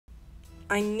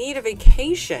I need a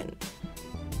vacation.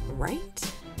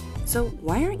 Right? So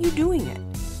why aren't you doing it?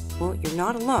 Well, you're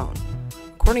not alone.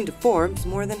 According to Forbes,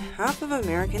 more than half of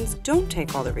Americans don't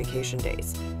take all their vacation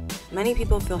days. Many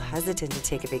people feel hesitant to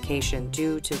take a vacation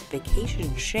due to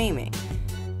vacation shaming.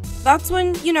 That's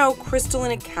when, Crystal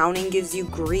in accounting gives you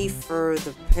grief for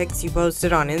the pics you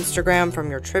posted on Instagram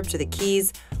from your trip to the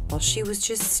Keys while she was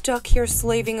just stuck here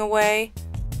slaving away.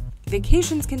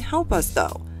 Vacations can help us,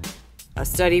 though. A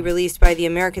study released by the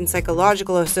American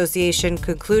Psychological Association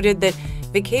concluded that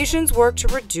vacations work to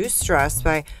reduce stress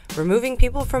by removing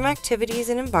people from activities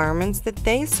and environments that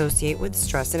they associate with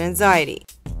stress and anxiety.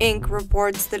 Inc.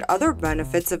 reports that other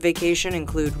benefits of vacation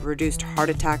include reduced heart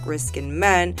attack risk in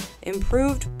men,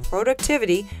 improved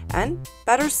productivity, and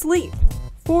better sleep.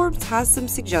 Forbes has some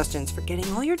suggestions for getting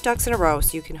all your ducks in a row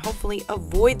so you can hopefully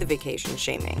avoid the vacation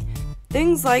shaming.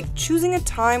 Things like choosing a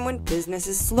time when business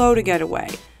is slow to get away,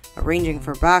 arranging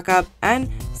for backup, and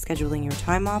scheduling your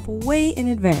time off way in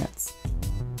advance.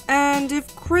 And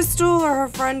if Crystal or her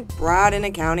friend Brad in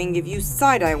accounting give you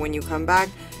side-eye when you come back,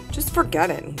 just forget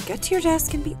it and get to your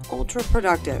desk and be ultra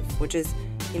productive, which is,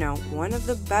 one of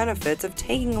the benefits of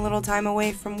taking a little time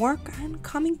away from work and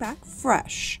coming back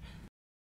fresh.